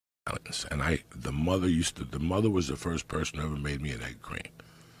Italians, and the mother was the first person who ever made me an egg cream.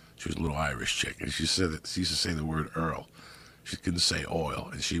 She was a little Irish chick, and she used to say the word Earl. She couldn't say oil,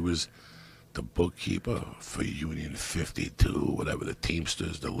 and she was the bookkeeper for Union 52, whatever, the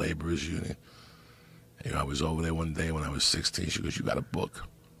Teamsters, the Laborers Union. And I was over there one day when I was 16. She goes, "You got a book?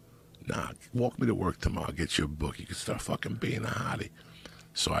 Nah, walk me to work tomorrow. I'll get you a book. You can start fucking being a hottie."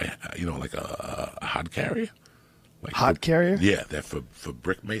 So I, like a hod carrier. Like hod carrier? Yeah, they're for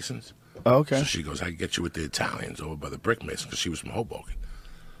brick masons. Oh, okay. So she goes, "I can get you with the Italians over by the brick masons," because she was from Hoboken.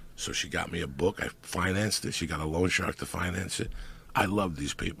 So she got me a book. I financed it. She got a loan shark to finance it. I love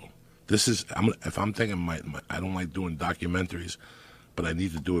these people. If I'm thinking I don't like doing documentaries, but I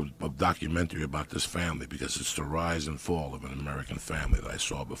need to do a documentary about this family because it's the rise and fall of an American family that I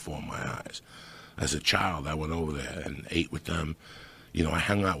saw before my eyes. As a child, I went over there and ate with them. I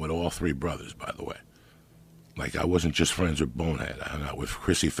hung out with all three brothers, by the way. Like, I wasn't just friends with Bonehead. I hung out with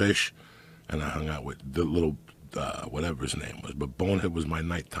Chrissy Fish, and I hung out with the little, whatever his name was. But Bonehead was my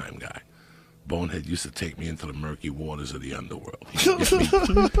nighttime guy. Bonehead used to take me into the murky waters of the underworld.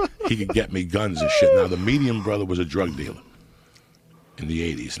 He could get me guns and shit. Now, the medium brother was a drug dealer in the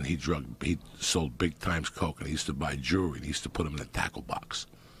 80s, and he sold big times coke, and he used to buy jewelry, and he used to put them in a tackle box.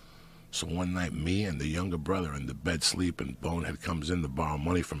 So one night, me and the younger brother in the bed sleeping, Bonehead comes in to borrow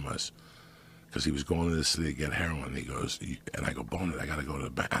money from us because he was going to the city to get heroin. He goes, and I go, "Bonehead, I got to go to the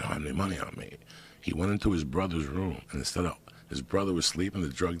bank. I don't have any money on me." He went into his brother's room, and instead of his brother was sleeping, the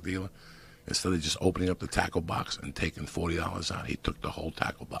drug dealer, instead of just opening up the tackle box and taking $40 out, he took the whole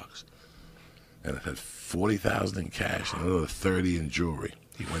tackle box. And it had $40,000 in cash and another $30 in jewelry.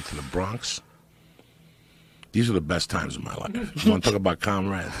 He went to the Bronx. These are the best times of my life. You want to talk about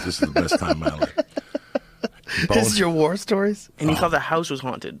comrades? This is the best time of my life. This is your war stories? And he thought the house was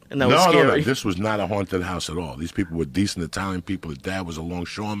haunted, and that was scary. No, this was not a haunted house at all. These people were decent Italian people. The dad was a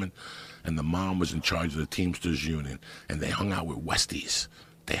longshoreman, and the mom was in charge of the Teamsters Union, and they hung out with Westies.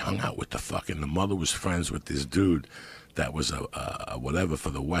 They hung out with the mother was friends with this dude that was a whatever for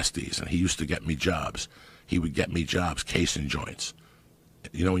the Westies, and he used to get me jobs. He would get me jobs casing joints.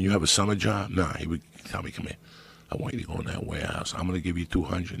 When you have a summer job, he would tell me, "Come here, I want you to go in that warehouse. I'm going to give you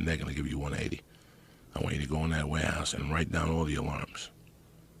 200, and they're going to give you 180. I want you to go in that warehouse and write down all the alarms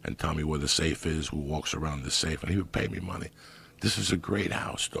and tell me where the safe is, who walks around the safe," and he would pay me money. This is a great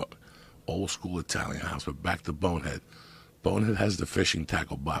house, dog. Old school Italian house, but back to Bonehead. Bonehead has the fishing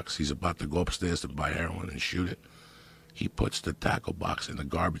tackle box. He's about to go upstairs to buy heroin and shoot it. He puts the tackle box in the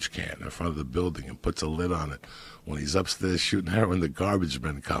garbage can in front of the building and puts a lid on it. When he's upstairs shooting heroin, the garbage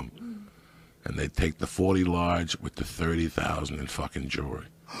men come. And they take the 40 large with the 30,000 in fucking jewelry.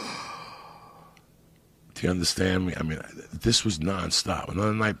 Do you understand me? I mean, this was nonstop.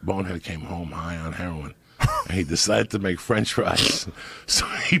 Another night, Bonehead came home high on heroin. And he decided to make French fries. So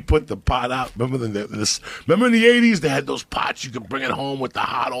he put the pot out. Remember in the 80s, they had those pots. You could bring it home with the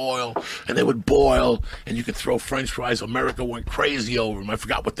hot oil, and they would boil, and you could throw French fries. America went crazy over them. I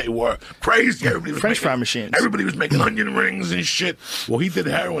forgot what they were. Crazy. Everybody was French fry machines. Everybody was making onion rings and shit. Well, he did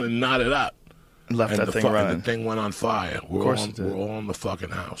heroin and knotted up. Left that thing running. The thing went on fire. We're all in the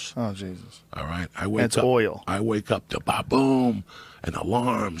fucking house. Oh, Jesus. All right? It's oil. I wake up to ba-boom and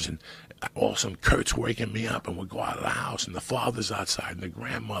alarms, and all of a sudden Kurt's waking me up, and we go out of the house, and the father's outside, and the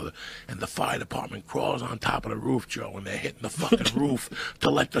grandmother, and the fire department crawls on top of the roof, Joe, and they're hitting the fucking roof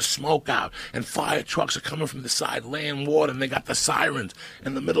to let the smoke out, and fire trucks are coming from the side laying water, and they got the sirens.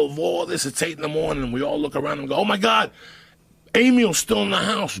 In the middle of all this, it's 8 in the morning, and we all look around and go, "Oh my God, Emil's still in the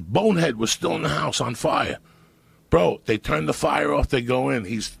house." Bonehead was still in the house on fire. Bro, they turn the fire off, they go in.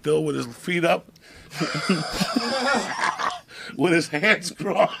 He's still with his feet up, with his hands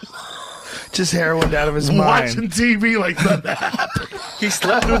crossed. Just heroined out of his mind. Watching TV like nothing happened. He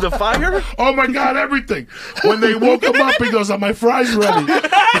slept through the fire? Oh, my God, everything. When they woke him up, he goes, "Are my fries ready?"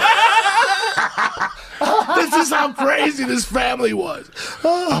 This is how crazy this family was.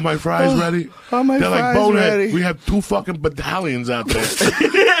 "Are my fries ready?" Are my They're fries like, "Bonehead, ready?" we have 2 fucking battalions out there.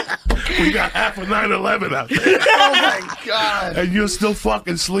 We got half of 9/11 out there. Oh, my God. And you're still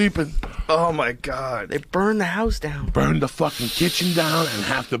fucking sleeping. Oh, my God. They burned the house down. Burned the fucking kitchen down and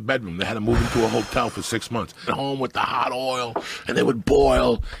half the bedroom. They had to move into a hotel for 6 months. Home with the hot oil, and they would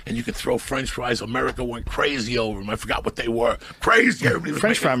boil, and you could throw French fries. America went crazy over them. I forgot what they were. Crazy. Everybody was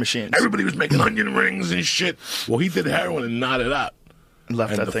French fry machines. Everybody was making onion rings and shit. Well, he did heroin and knotted up.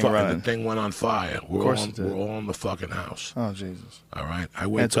 Left that thing running. The thing went on fire. We're all in the fucking house. Oh, Jesus. All right?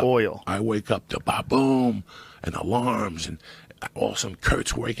 It's oil. I wake up to ba-boom and alarms, and all of a sudden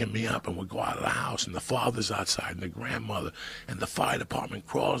Kurt's waking me up, and we go out of the house, and the father's outside, and the grandmother, and the fire department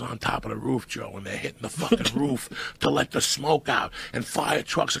crawls on top of the roof, Joe, and they're hitting the fucking roof to let the smoke out, and fire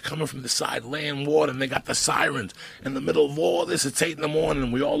trucks are coming from the side laying water, and they got the sirens. In the middle of all this, it's 8 in the morning,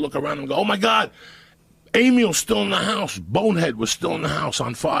 and we all look around and go, oh my God, Emil's still in the house. Bonehead was still in the house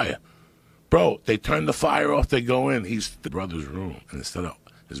on fire. Bro, they turn the fire off, they go in. He's the brother's room, and instead of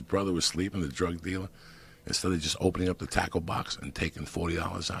his brother was sleeping, the drug dealer, instead of just opening up the tackle box and taking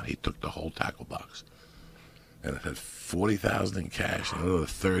 $40 out, he took the whole tackle box. And it had $40,000 in cash and another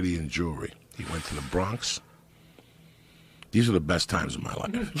 $30 in jewelry. He went to the Bronx. These are the best times of my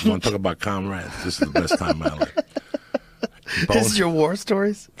life. You want to talk about comrades? This is the best time of my life. This is your war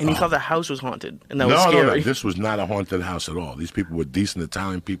stories? And he thought the house was haunted, and that was scary. No. This was not a haunted house at all. These people were decent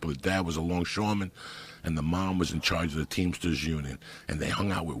Italian people. The dad was a longshoreman, and the mom was in charge of the Teamsters Union. And they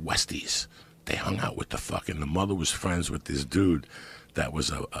hung out with Westies. They hung out with the mother was friends with this dude that was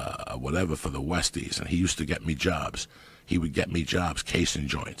a whatever for the Westies, and he used to get me jobs. He would get me jobs casing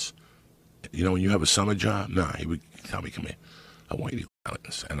joints. You know, when you have a summer job, he would tell me, come here, I want you to go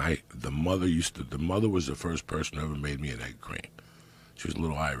out. And the mother was the first person who ever made me an egg cream. She was a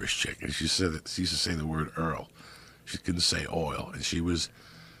little Irish chick, and she used to say the word Earl. She couldn't say oil, and she was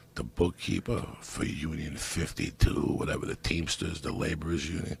the bookkeeper for Union 52, whatever, the Teamsters, the Laborers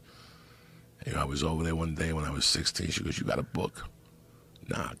Union. You know, I was over there one day when I was 16. She goes, you got a book?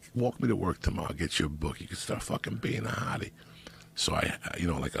 Nah, walk me to work tomorrow. I'll get you a book. You can start fucking being a hottie. So I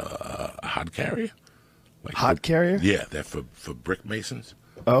like a hod carrier. Like Hod carrier? Yeah, they're for brick masons.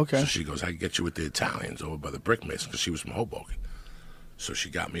 Oh, okay. So she goes, I can get you with the Italians over by the brick masons, because she was from Hoboken. So she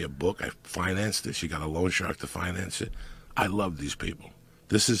got me a book. I financed it. She got a loan shark to finance it. I love these people.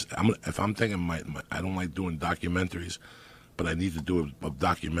 If I'm thinking I don't like doing documentaries, but I need to do a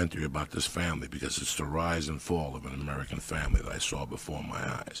documentary about this family, because it's the rise and fall of an American family that I saw before my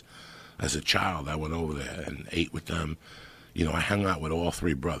eyes. As a child, I went over there and ate with them. You know, I hung out with all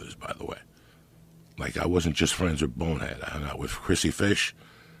 3 brothers, by the way. Like, I wasn't just friends with Bonehead. I hung out with Chrissy Fish,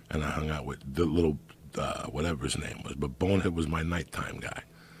 and I hung out with the little, whatever his name was. But Bonehead was my nighttime guy.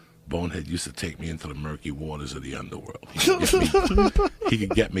 Bonehead used to take me into the murky waters of the underworld. He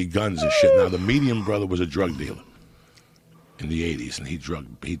could get me guns and shit. Now, the medium brother was a drug dealer in the 80s, and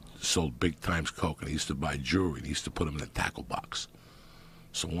he sold big times coke, and he used to buy jewelry, and he used to put them in a tackle box.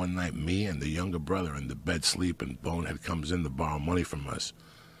 So one night, me and the younger brother in the bed sleeping, Bonehead comes in to borrow money from us,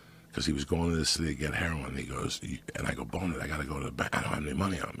 because he was going to the city to get heroin. He goes, and I go, Bonehead, I got to go to the bank. I don't have any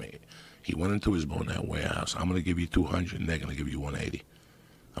money on me. He went into his Bonehead warehouse. I'm going to give you 200, and they're going to give you 180.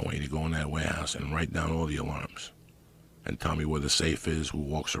 I want you to go in that warehouse and write down all the alarms and tell me where the safe is, who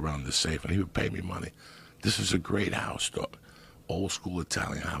walks around the safe, and he would pay me money. This is a great house, dog. Old school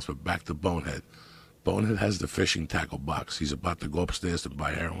Italian house, but back to Bonehead. Bonehead has the fishing tackle box. He's about to go upstairs to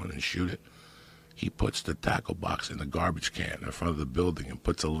buy heroin and shoot it. He puts the tackle box in the garbage can in front of the building and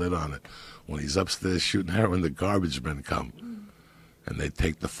puts a lid on it. When he's upstairs shooting heroin, the garbage men come. And they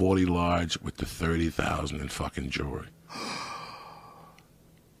take the 40 large with the 30,000 in fucking jewelry.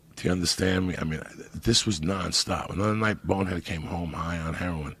 Do you understand me? I mean, this was nonstop. Another night, Bonehead came home high on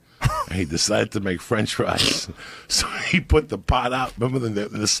heroin. And he decided to make French fries. So he put the pot out. Remember in the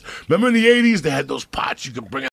 80s, they had those pots you could bring out.